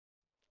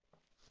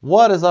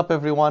What is up,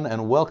 everyone,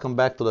 and welcome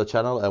back to the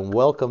channel and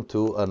welcome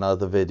to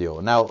another video.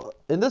 Now,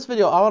 in this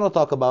video I want to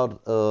talk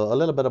about a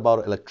little bit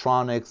about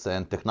electronics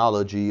and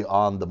technology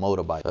on the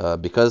motorbike,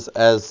 because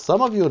as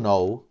some of you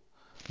know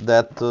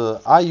that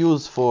I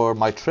use for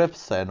my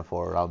trips and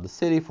for around the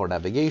city for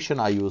navigation,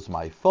 I use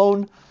my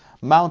phone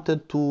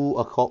mounted to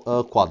a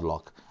quad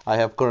lock. I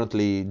have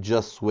currently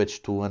just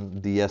switched to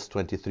the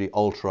S23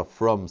 Ultra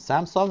from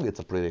Samsung. It's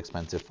a pretty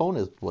expensive phone.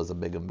 It was a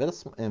big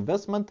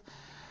investment.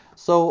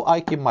 So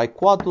I keep my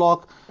quad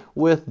lock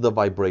with the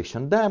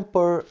vibration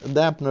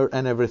dampener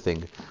and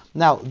everything.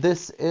 Now,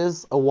 this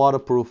is a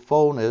waterproof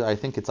phone. I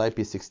think it's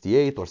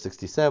IP68 or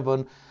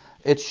 67.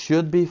 It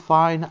should be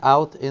fine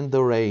out in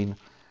the rain,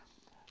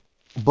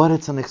 but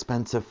it's an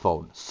expensive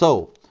phone.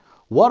 So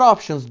what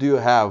options do you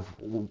have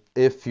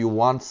if you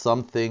want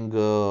something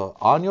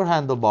on your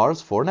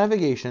handlebars for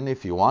navigation,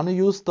 if you want to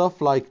use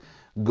stuff like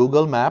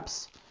Google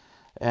Maps,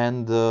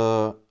 and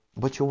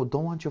but you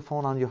don't want your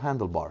phone on your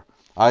handlebar?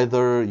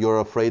 Either you're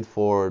afraid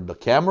for the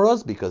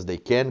cameras because they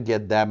can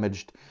get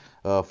damaged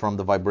from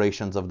the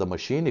vibrations of the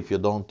machine if you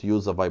don't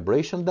use a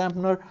vibration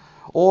dampener,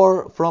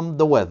 or from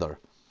the weather.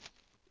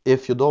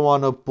 If you don't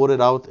want to put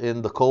it out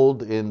in the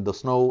cold, in the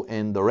snow,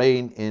 in the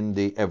rain, in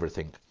the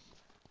everything.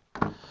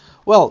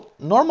 Well,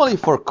 normally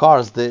for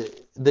cars, they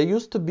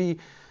used to be,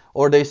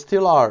 or they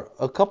still are,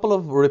 a couple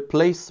of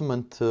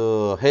replacement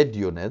head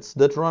units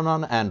that run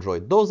on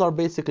Android. Those are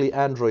basically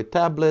Android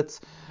tablets,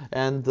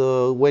 and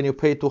when you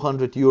pay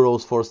 200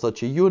 euros for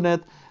such a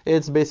unit,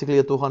 it's basically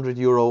a 200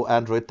 euro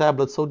Android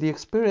tablet, so the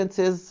experience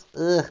is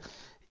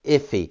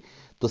iffy,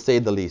 to say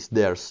the least.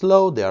 They are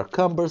slow, they are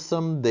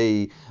cumbersome,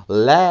 they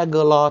lag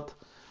a lot.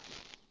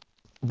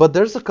 But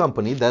there's a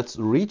company that's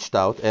reached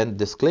out, and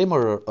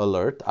disclaimer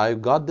alert, I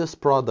got this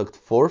product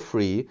for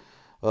free,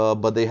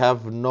 but they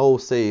have no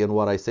say in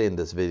what I say in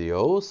this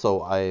video,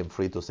 so I am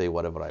free to say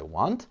whatever I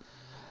want.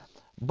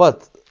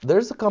 But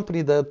there's a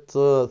company that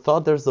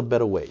thought there's a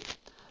better way.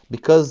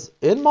 Because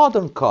in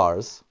modern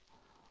cars,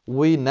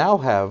 we now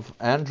have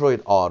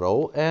Android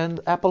Auto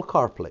and Apple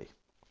CarPlay.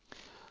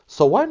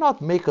 So why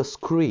not make a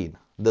screen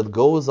that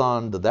goes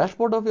on the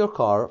dashboard of your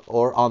car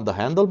or on the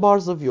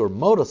handlebars of your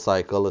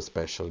motorcycle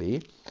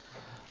especially,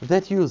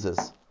 that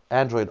uses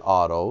Android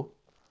Auto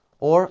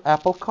or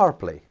Apple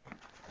CarPlay?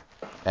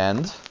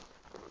 And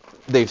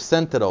they've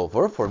sent it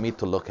over for me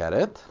to look at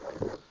it,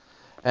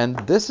 and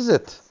this is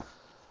it.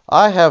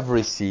 I have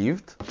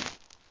received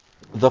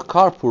the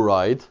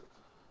Carpuride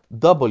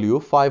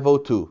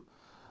W502.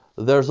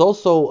 There's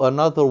also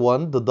another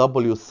one, the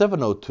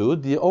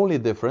W702. The only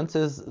difference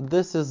is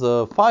this is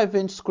a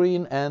 5-inch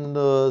screen, and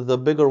the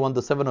bigger one,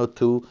 the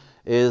 702,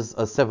 is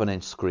a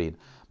 7-inch screen.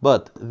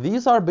 But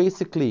these are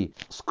basically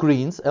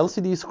screens,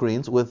 LCD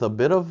screens, with a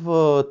bit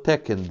of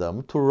tech in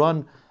them to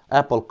run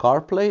Apple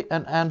CarPlay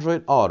and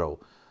Android Auto.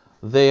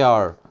 They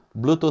are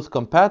Bluetooth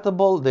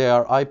compatible, they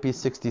are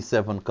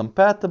IP67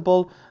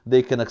 compatible,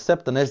 they can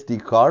accept an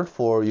SD card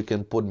for you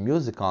can put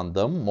music on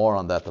them, more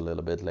on that a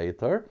little bit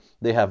later.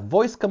 They have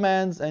voice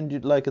commands,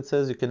 and like it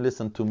says, you can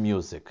listen to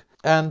music,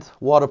 and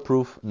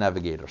waterproof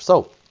navigator.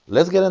 So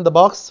let's get in the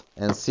box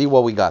and see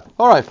what we got.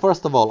 Alright,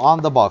 first of all,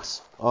 on the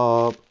box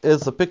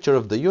is a picture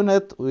of the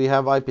unit. We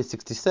have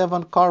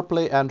IP67,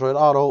 CarPlay, Android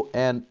Auto,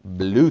 and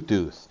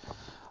Bluetooth.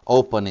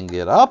 Opening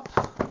it up,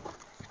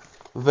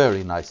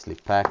 very nicely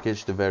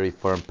packaged, very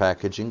firm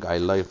packaging. I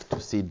like to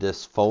see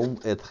this foam.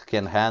 It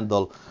can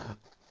handle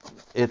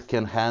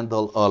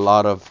a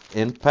lot of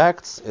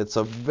impacts. It's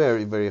a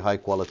very, very high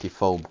quality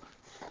foam.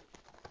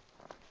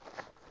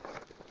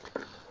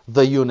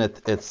 The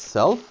unit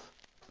itself,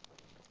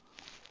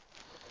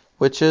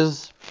 which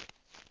is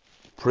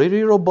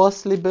pretty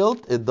robustly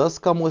built. It does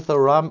come with a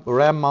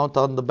RAM mount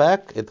on the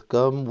back. It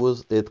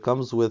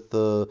comes with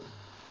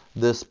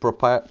this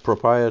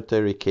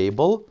proprietary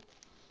cable.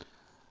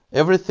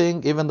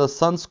 Everything, even the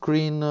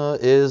sunscreen,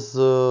 is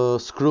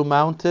screw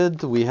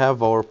mounted. We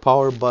have our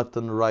power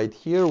button right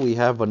here. We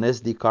have an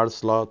SD card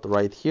slot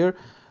right here.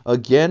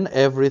 Again,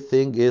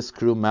 everything is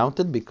screw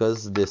mounted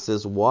because this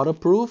is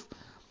waterproof.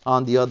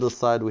 On the other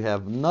side, we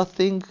have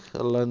nothing.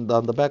 And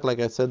on the back, like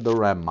I said, the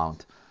RAM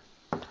mount.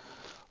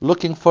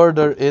 Looking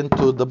further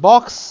into the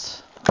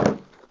box,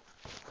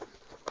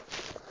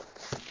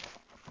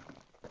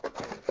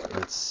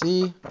 let's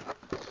see.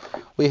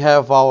 We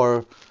have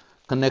our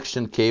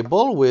connection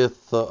cable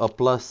with a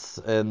plus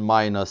and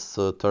minus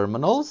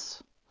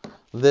terminals.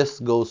 This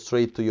goes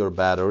straight to your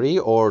battery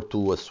or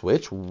to a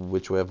switch,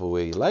 whichever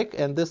way you like,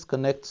 and this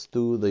connects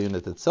to the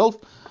unit itself.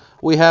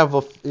 We have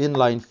an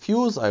inline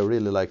fuse. I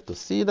really like to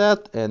see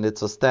that, and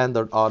it's a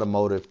standard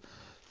automotive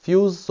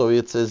fuse, so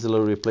it's easily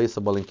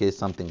replaceable in case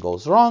something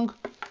goes wrong.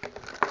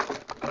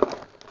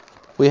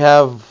 We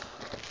have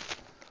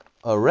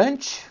a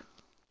wrench.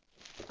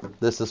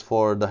 This is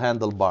for the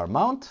handlebar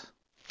mount.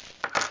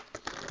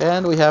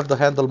 And we have the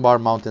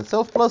handlebar mount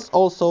itself, plus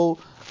also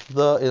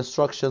the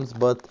instructions,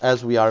 but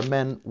as we are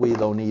men, we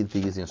don't need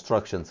these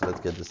instructions. Let's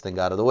get this thing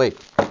out of the way.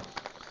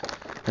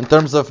 In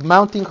terms of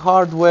mounting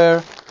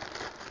hardware,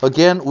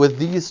 Again, with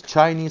these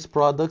Chinese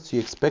products, you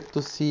expect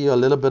to see a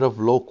little bit of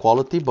low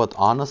quality, but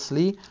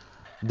honestly,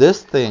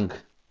 this thing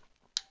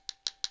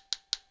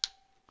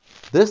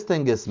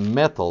is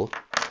metal.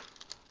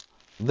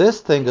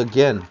 This thing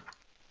again,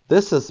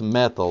 this is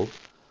metal.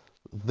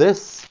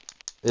 This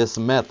is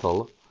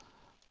metal.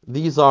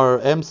 These are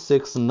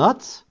M6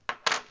 nuts,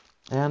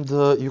 and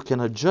you can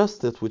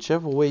adjust it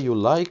whichever way you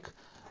like.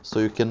 So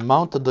you can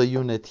mount the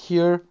unit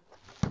here.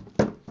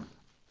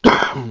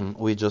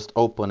 We just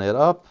open it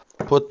up,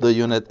 put the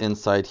unit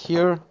inside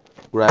here,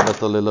 grab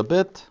it a little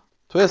bit,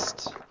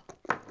 twist.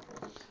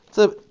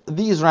 So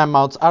these RAM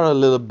mounts are a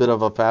little bit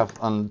of a path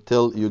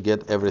until you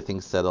get everything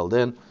settled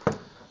in.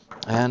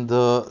 And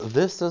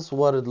this is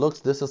what it looks.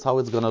 This is how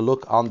it's gonna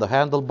look on the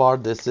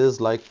handlebar. This is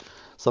like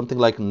something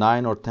like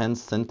 9 or 10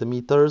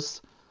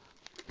 centimeters.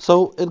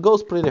 So it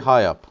goes pretty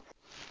high up.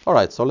 All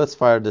right, so let's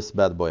fire this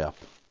bad boy up.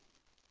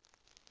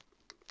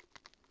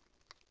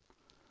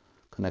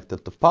 Connect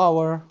it to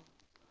power.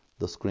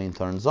 The screen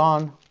turns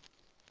on.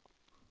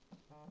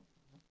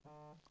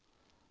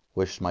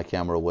 Wish my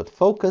camera would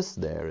focus.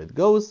 There it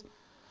goes.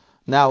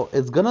 Now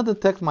it's gonna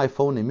detect my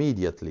phone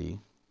immediately,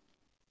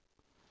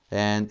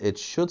 and it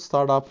should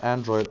start up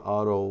Android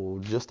Auto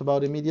just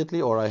about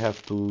immediately, or I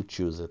have to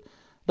choose it.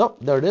 Nope,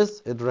 there it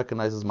is. It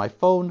recognizes my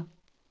phone,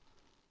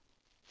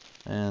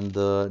 and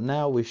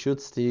now we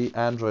should see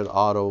Android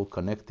Auto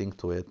connecting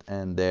to it,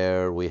 and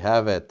there we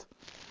have it.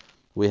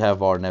 We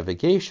have our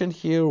navigation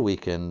here. We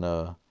can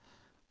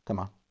come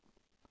on.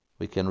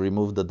 We can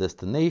remove the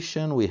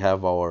destination. We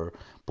have our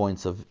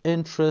points of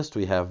interest.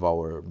 We have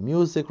our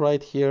music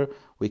right here.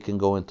 We can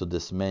go into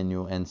this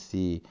menu and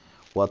see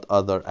what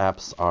other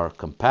apps are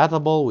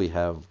compatible. We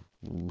have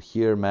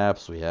here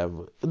maps. We have,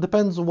 it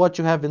depends on what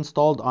you have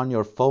installed on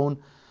your phone.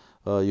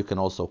 You can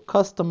also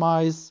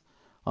customize,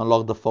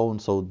 unlock the phone.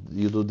 So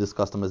you do this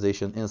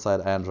customization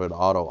inside Android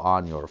Auto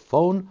on your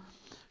phone.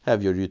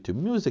 Have your YouTube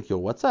music, your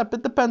WhatsApp.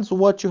 It depends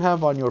what you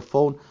have on your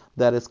phone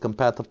that is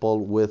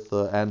compatible with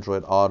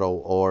Android Auto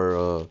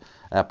or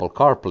Apple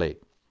CarPlay.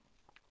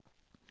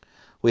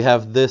 We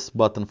have this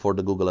button for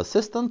the Google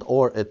Assistant,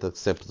 or it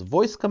accepts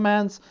voice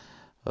commands.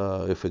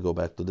 If we go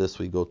back to this,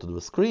 we go to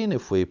the screen.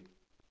 If we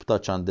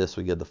touch on this,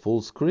 we get the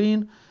full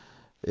screen.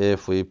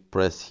 If we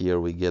press here,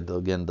 we get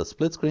again the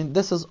split screen.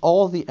 This is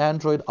all the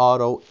Android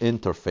Auto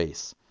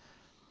interface.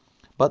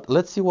 But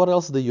let's see what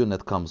else the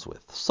unit comes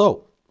with.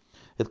 So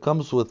it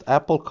comes with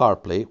Apple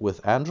CarPlay,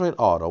 with Android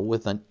Auto,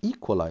 with an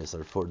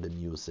equalizer for the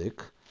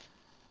music.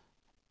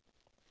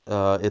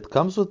 It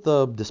comes with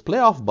the display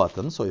off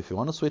button, so if you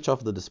want to switch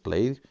off the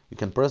display, you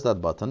can press that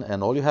button,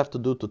 and all you have to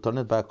do to turn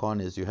it back on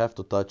is you have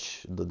to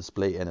touch the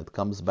display and it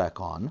comes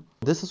back on.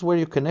 This is where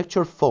you connect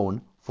your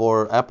phone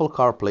for Apple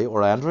CarPlay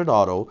or Android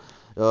Auto.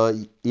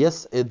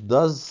 Yes, it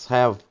does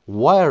have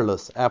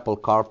wireless Apple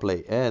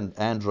CarPlay and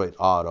Android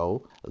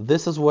Auto.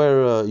 This is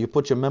where you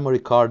put your memory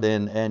card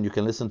in and you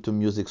can listen to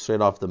music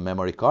straight off the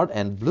memory card.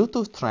 And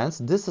Bluetooth Trans,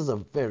 this is a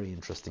very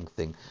interesting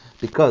thing,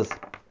 because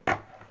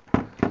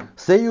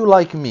say you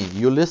like me,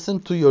 you listen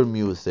to your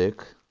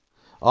music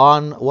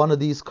on one of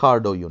these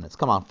Cardo units.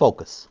 Come on,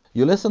 focus.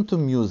 You listen to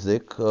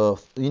music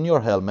in your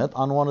helmet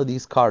on one of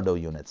these Cardo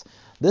units.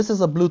 This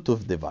is a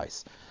Bluetooth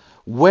device.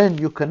 When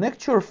you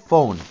connect your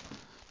phone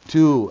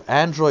to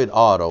Android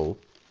Auto,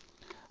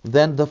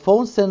 then the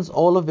phone sends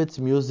all of its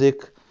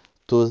music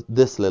to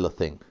this little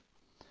thing.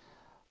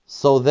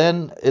 So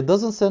then it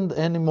doesn't send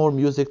any more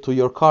music to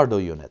your Cardo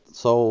unit.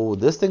 So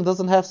this thing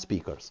doesn't have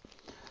speakers.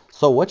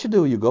 So what you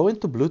do, you go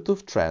into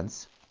Bluetooth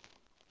Trans,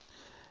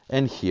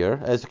 and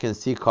here, as you can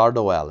see,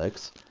 Cardo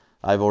Alex,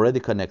 I've already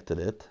connected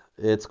it.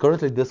 It's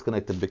currently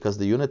disconnected because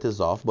the unit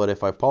is off, but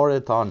if I power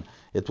it on,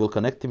 it will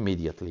connect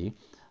immediately.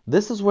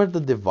 This is where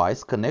the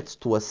device connects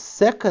to a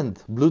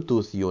second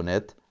Bluetooth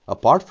unit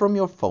apart from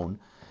your phone,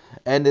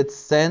 and it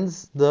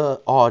sends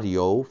the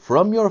audio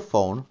from your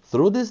phone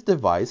through this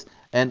device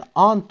and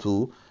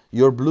onto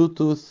your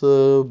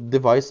Bluetooth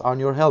device on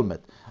your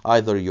helmet,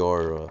 either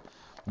your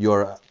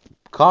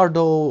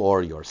Cardo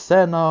or your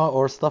Senna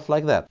or stuff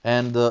like that.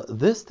 And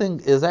this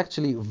thing is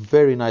actually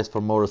very nice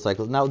for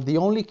motorcycles. Now the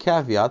only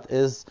caveat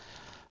is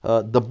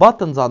the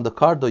buttons on the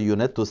Cardo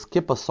unit to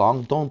skip a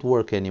song don't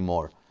work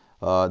anymore.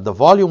 The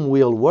volume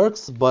wheel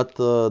works, but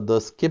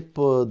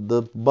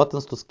the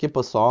buttons to skip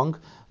a song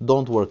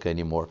don't work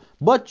anymore.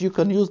 But you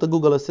can use the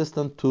Google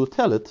Assistant to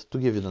tell it to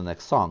give you the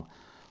next song.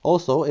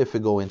 Also, if we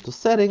go into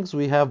settings,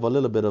 we have a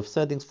little bit of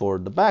settings for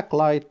the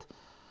backlight,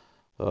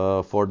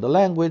 for the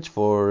language,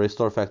 for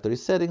restore factory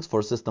settings,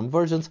 for system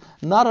versions.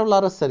 Not a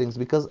lot of settings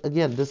because,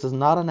 again, this is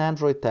not an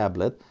Android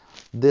tablet.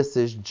 This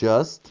is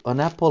just an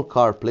Apple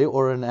CarPlay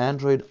or an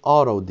Android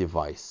Auto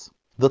device.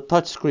 The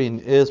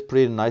touchscreen is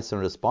pretty nice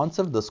and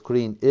responsive. The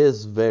screen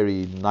is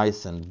very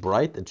nice and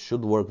bright. It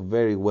should work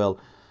very well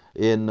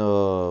in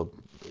a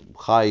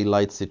high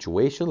light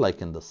situation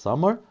like in the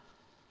summer.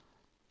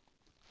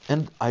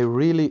 And I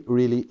really,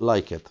 really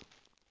like it.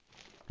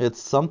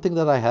 It's something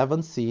that I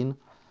haven't seen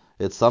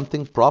It's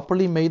something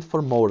properly made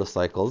for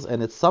motorcycles,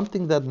 and it's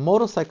something that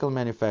motorcycle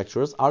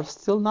manufacturers are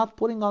still not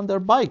putting on their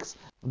bikes.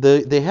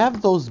 They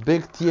have those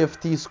big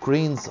TFT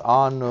screens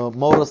on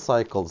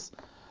motorcycles,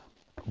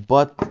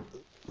 but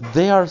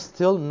they are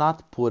still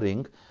not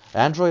putting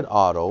Android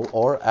Auto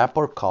or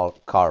Apple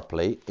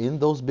CarPlay in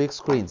those big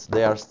screens.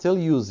 They are still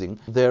using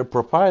their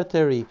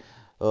proprietary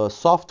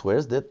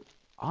softwares that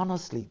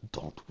honestly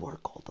don't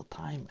work all the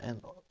time,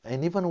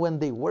 and even when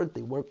they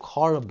work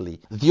horribly.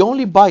 The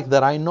only bike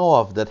that I know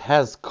of that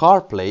has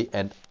CarPlay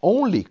and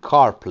only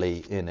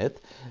CarPlay in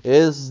it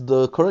is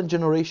the current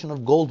generation of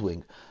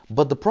Goldwing.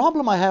 But the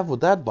problem I have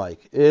with that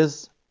bike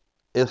is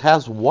it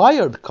has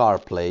wired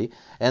CarPlay,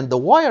 and the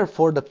wire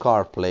for the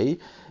CarPlay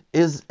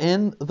is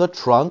in the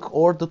trunk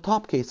or the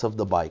top case of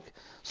the bike.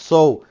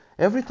 So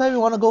every time you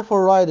want to go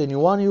for a ride and you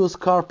want to use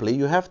CarPlay,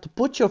 you have to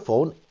put your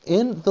phone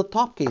in the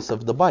top case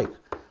of the bike.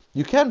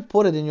 You can't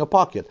put it in your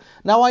pocket.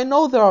 Now, I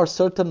know there are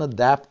certain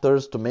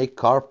adapters to make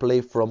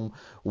CarPlay from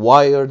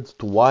wired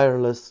to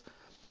wireless,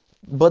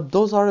 but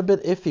those are a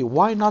bit iffy.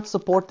 Why not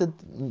support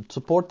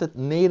it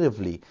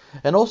natively?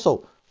 And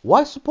also,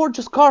 why support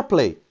just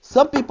CarPlay?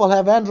 Some people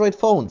have Android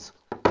phones.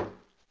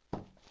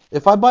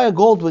 If I buy a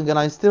Goldwing and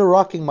I'm still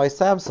rocking my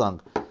Samsung,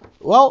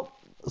 well,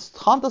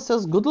 Honda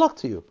says good luck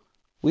to you.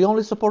 We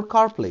only support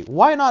CarPlay.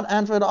 Why not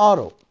Android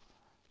Auto?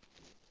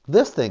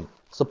 This thing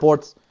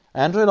supports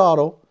Android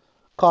Auto,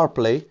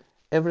 CarPlay,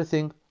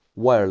 everything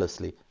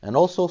wirelessly, and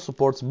also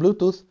supports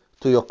Bluetooth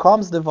to your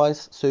comms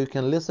device, so you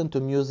can listen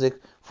to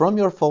music from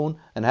your phone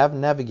and have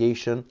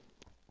navigation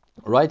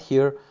right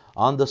here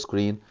on the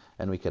screen.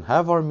 And we can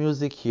have our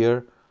music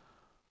here,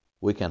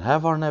 we can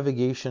have our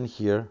navigation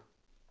here,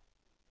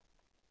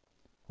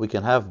 we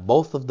can have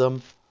both of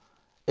them.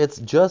 It's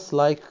just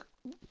like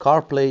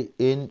CarPlay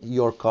in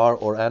your car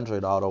or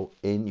Android Auto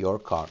in your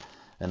car.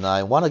 And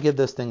I want to get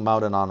this thing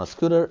mounted on a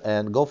scooter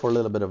and go for a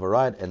little bit of a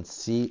ride and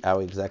see how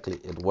exactly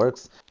it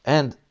works.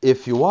 And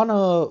if you want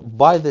to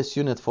buy this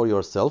unit for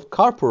yourself,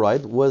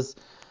 Carpuride was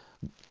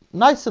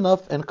nice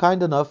enough and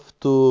kind enough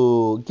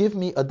to give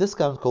me a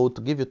discount code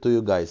to give it to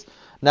you guys.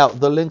 Now,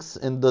 the links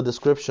in the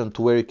description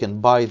to where you can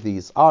buy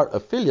these are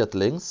affiliate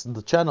links.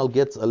 The channel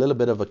gets a little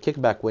bit of a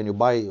kickback when you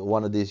buy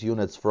one of these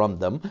units from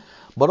them.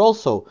 But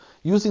also,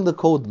 using the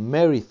code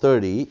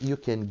MARY30, you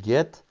can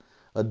get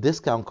a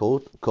discount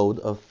code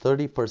of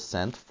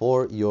 30%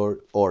 for your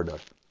order.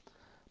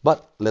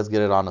 But let's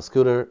get it on a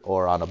scooter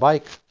or on a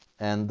bike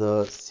and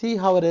see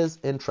how it is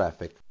in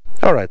traffic.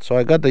 Alright, so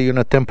I got the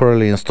unit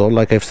temporarily installed.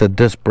 Like I've said,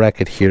 this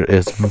bracket here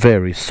is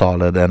very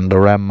solid, and the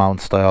ram mount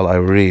style I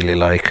really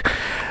like.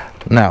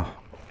 Now,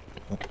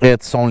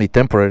 it's only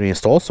temporarily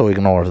installed, so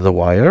ignore the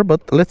wire,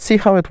 but let's see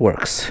how it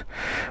works.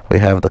 We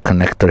have the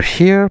connector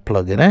here,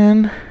 plug it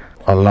in,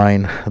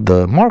 align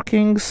the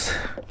markings,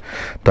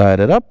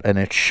 tied it up, and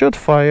it should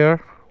fire.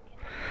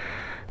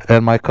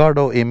 And my car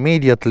though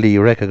immediately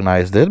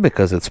recognized it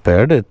because it's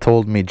paired. It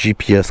told me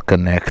GPS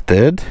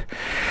connected,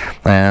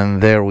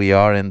 and there we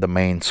are in the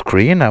main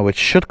screen. Now it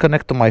should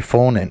connect to my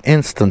phone and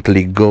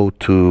instantly go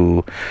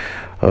to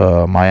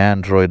my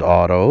Android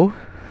Auto.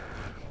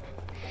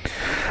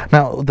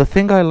 Now the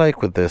thing I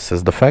like with this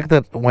is the fact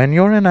that when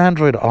you're in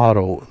Android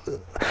Auto,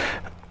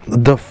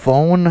 the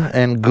phone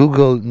and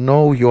Google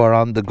know you are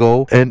on the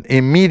go, and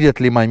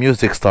immediately my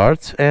music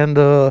starts, and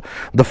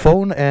the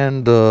phone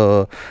and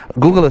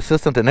Google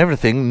Assistant and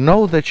everything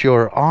know that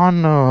you're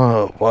on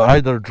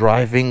either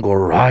driving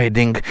or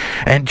riding,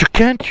 and you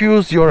can't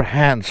use your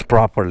hands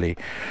properly.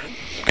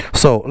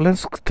 So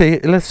let's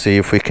see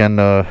if we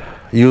can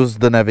use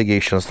the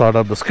navigation. Start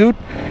up the scoot.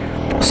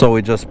 So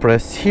we just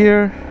press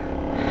here.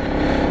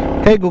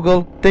 Hey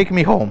Google, take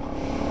me home.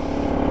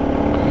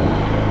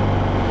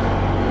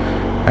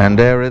 And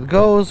there it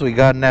goes. We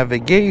got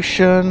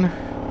navigation,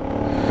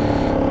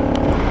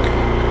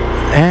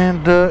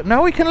 and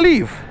now we can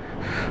leave.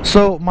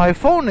 So my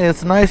phone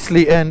is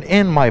nicely and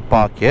in my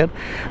pocket.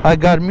 I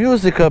got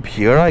music up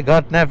here, I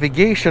got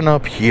navigation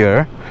up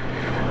here.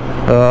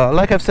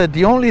 Like I've said,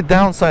 the only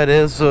downside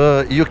is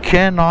you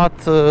cannot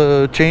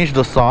change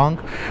the song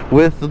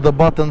with the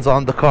buttons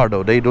on the car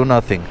though. They do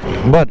nothing.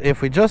 But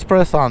if we just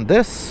press on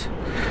this,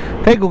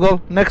 hey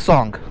Google, next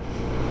song,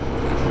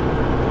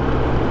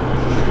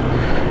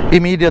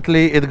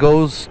 immediately it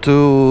goes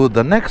to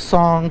the next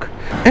song,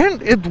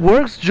 and it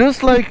works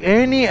just like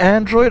any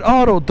Android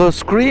Auto. The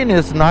screen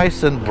is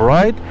nice and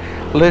bright.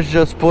 Let's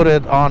just put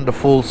it on the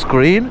full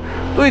screen.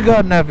 We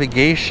got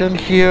navigation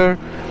here.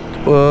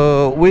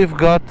 We've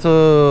got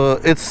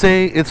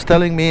it's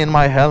telling me in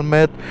my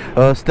helmet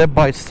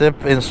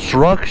step-by-step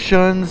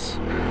instructions.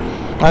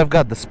 I've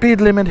got the speed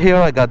limit here.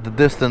 I got the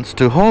distance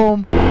to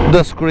home.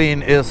 The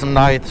screen is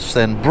nice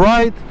and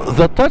bright.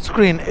 The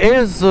touchscreen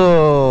is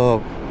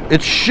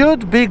it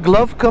should be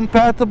glove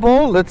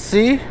compatible. Let's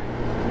see.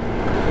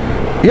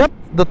 Yep,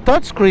 the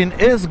touchscreen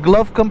is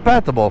glove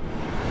compatible.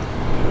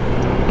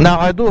 Now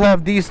I do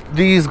have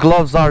these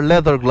gloves are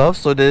leather gloves,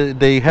 so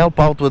they help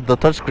out with the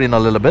touchscreen a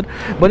little bit.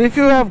 But if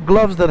you have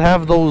gloves that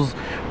have those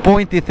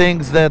pointy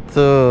things that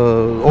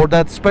or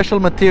that special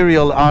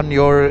material on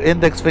your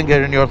index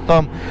finger and your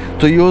thumb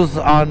to use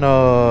on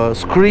a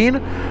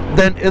screen,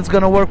 then it's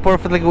gonna work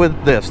perfectly with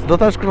this. The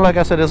touchscreen, like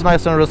I said, is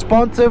nice and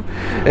responsive.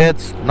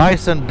 It's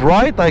nice and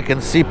bright. I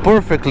can see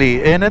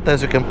perfectly in it,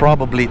 as you can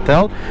probably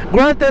tell.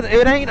 Granted,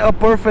 it ain't a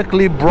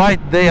perfectly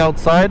bright day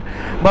outside,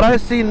 but I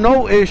see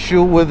no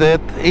issue with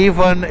it,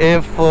 even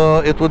if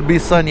it would be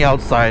sunny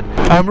outside.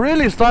 I'm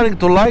really starting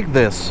to like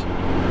this,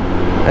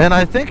 and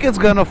I think it's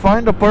gonna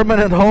find a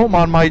permanent home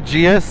on my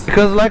GS,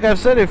 because like I've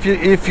said,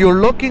 if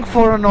you're looking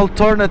for an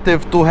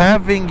alternative to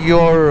having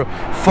your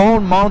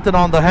phone mounted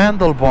on the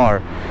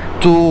handlebar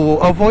to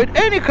avoid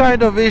any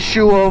kind of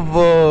issue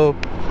of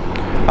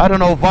I don't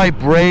know,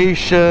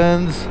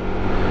 vibrations,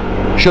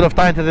 should have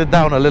tightened it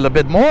down a little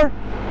bit more,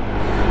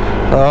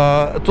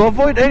 to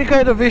avoid any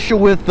kind of issue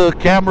with the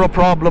camera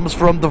problems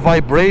from the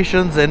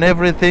vibrations and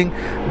everything,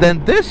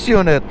 then this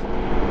unit,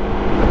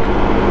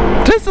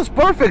 this is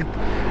perfect.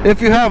 If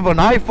you have an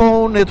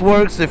iPhone, it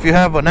works. If you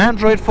have an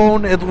Android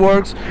phone, it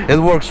works. It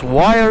works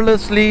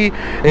wirelessly.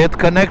 It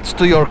connects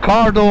to your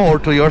Cardo or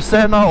to your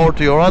Senna or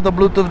to your other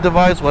Bluetooth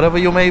device, whatever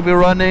you may be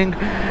running,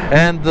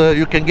 and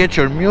you can get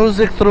your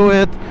music through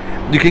it.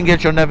 You can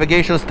get your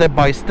navigation step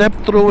by step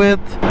through it.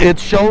 It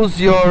shows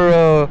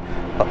your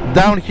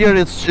down here,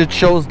 it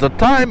shows the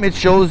time, it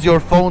shows your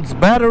phone's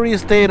battery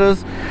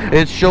status,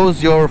 it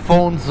shows your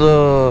phone's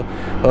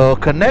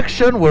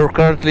connection. We're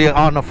currently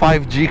on a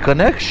 5G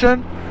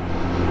connection.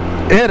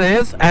 It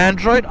is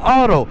Android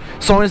Auto.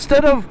 So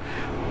instead of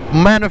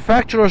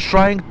manufacturers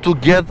trying to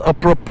get a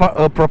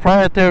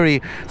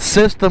proprietary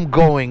system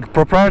going,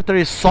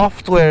 proprietary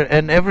software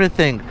and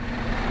everything,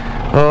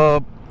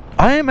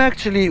 I am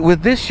actually,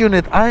 with this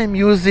unit, I am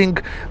using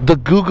the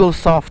Google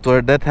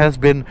software that has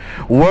been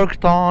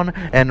worked on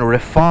and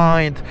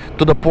refined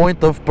to the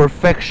point of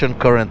perfection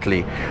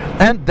currently.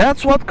 And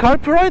that's what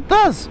Carpuride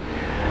does.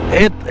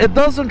 It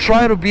doesn't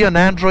try to be an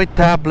Android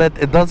tablet.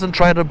 It doesn't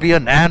try to be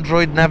an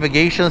Android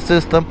navigation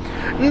system.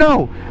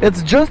 No,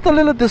 it's just a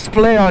little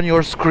display on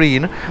your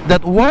screen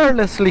that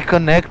wirelessly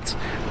connects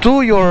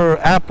to your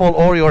Apple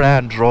or your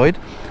Android,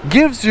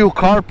 gives you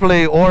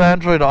CarPlay or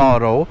Android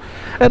Auto,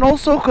 and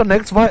also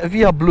connects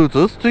via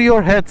Bluetooth to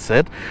your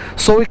headset,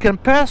 so it can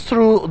pass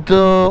through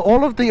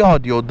all of the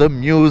audio, the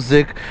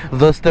music,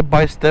 the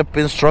step-by-step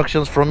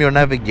instructions from your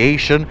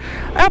navigation,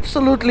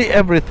 absolutely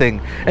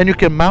everything. And you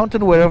can mount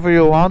it wherever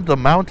you want. The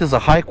mount is a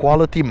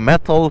high-quality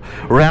metal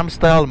RAM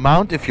style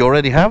mount. If you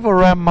already have a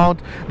RAM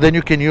mount, then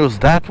you can use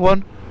that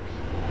one.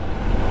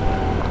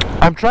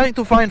 I'm trying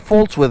to find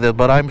faults with it,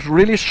 but I'm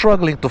really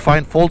struggling to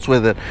find faults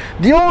with it.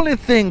 The only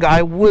thing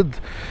I would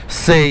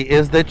say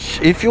is that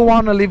if you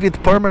want to leave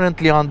it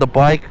permanently on the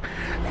bike,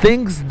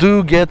 things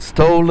do get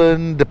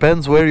stolen.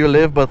 Depends where you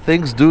live, but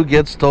things do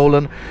get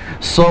stolen.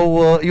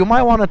 So you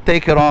might want to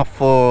take it off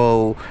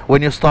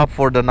when you stop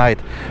for the night.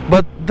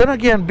 But then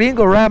again, being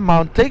a RAM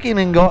mount, taking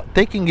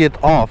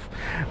it off,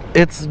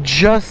 it's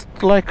just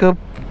like a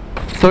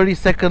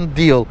 30-second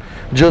deal.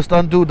 Just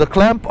undo the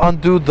clamp,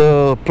 undo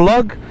the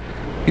plug.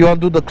 You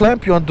undo the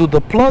clamp, you undo the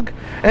plug,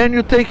 and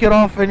you take it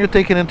off, and you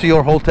take it into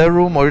your hotel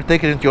room, or you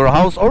take it into your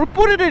house, or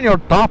put it in your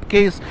top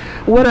case,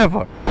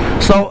 whatever.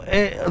 So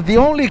the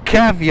only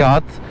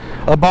caveat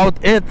about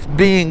it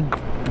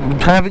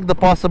having the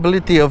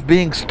possibility of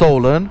being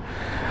stolen,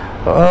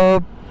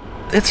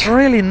 it's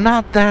really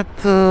not that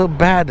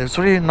bad. It's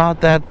really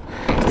not that,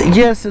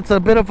 yes, it's a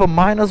bit of a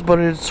minus, but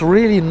it's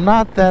really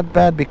not that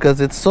bad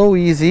because it's so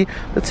easy.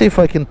 Let's see if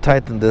I can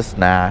tighten this.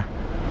 Nah,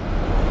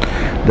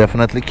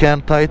 definitely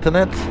can't tighten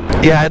it.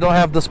 Yeah, I don't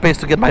have the space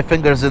to get my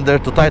fingers in there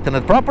to tighten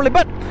it properly,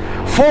 but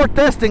for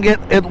testing it,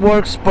 it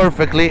works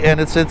perfectly and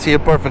it sits here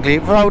perfectly.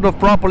 If I would have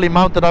properly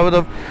mounted, I would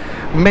have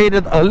made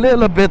it a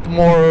little bit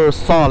more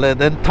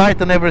solid and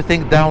tighten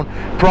everything down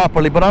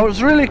properly, but I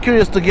was really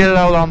curious to get it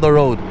out on the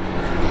road.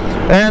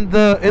 And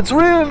it's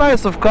really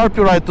nice of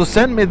Carpuride to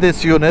send me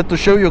this unit to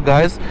show you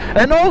guys.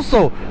 And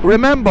also,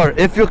 remember,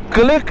 if you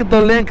click the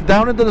link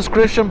down in the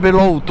description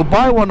below to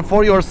buy one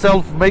for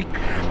yourself,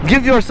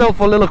 give yourself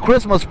a little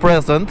Christmas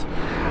present.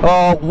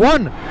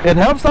 One, it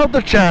helps out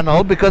the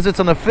channel because it's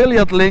an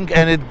affiliate link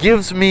and it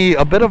gives me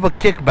a bit of a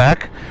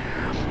kickback.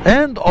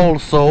 And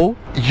also,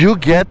 you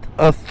get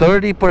a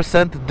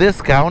 30%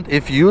 discount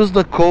if you use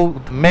the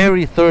code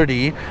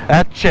Mary30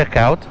 at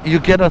checkout. You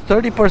get a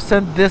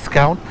 30%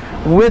 discount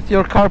with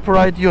your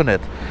Carpuride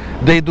unit.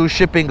 They do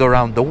shipping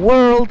around the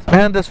world,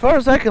 and as far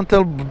as I can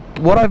tell,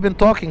 what I've been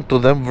talking to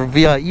them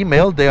via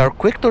email, they are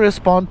quick to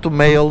respond to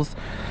mails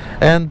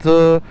and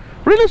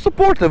really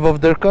supportive of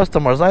their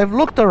customers. I've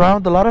looked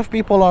around, a lot of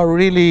people are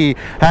really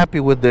happy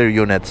with their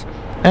units,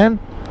 and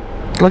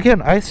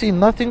again, I see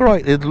nothing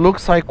wrong. It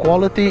looks high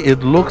quality, it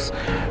looks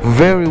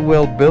very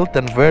well built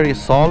and very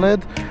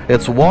solid.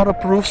 It's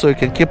waterproof, so you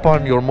can keep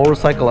on your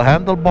motorcycle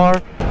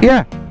handlebar.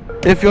 Yeah,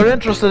 if you're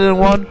interested in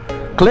one,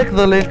 click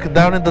the link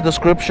down in the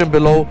description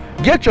below.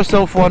 Get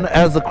yourself one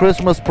as a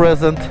Christmas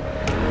present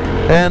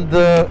and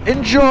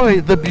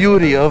enjoy the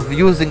beauty of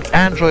using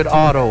Android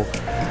Auto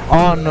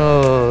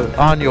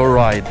on your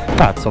ride.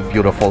 That's so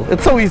beautiful.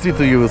 It's so easy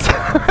to use.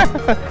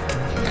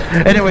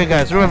 Anyway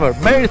guys, remember,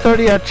 Mary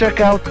 30 at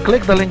checkout.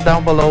 Click the link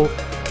down below,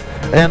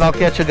 and I'll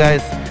catch you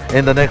guys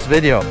in the next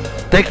video.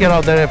 Take care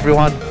out there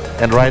everyone,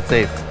 and ride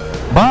safe.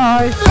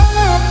 Bye.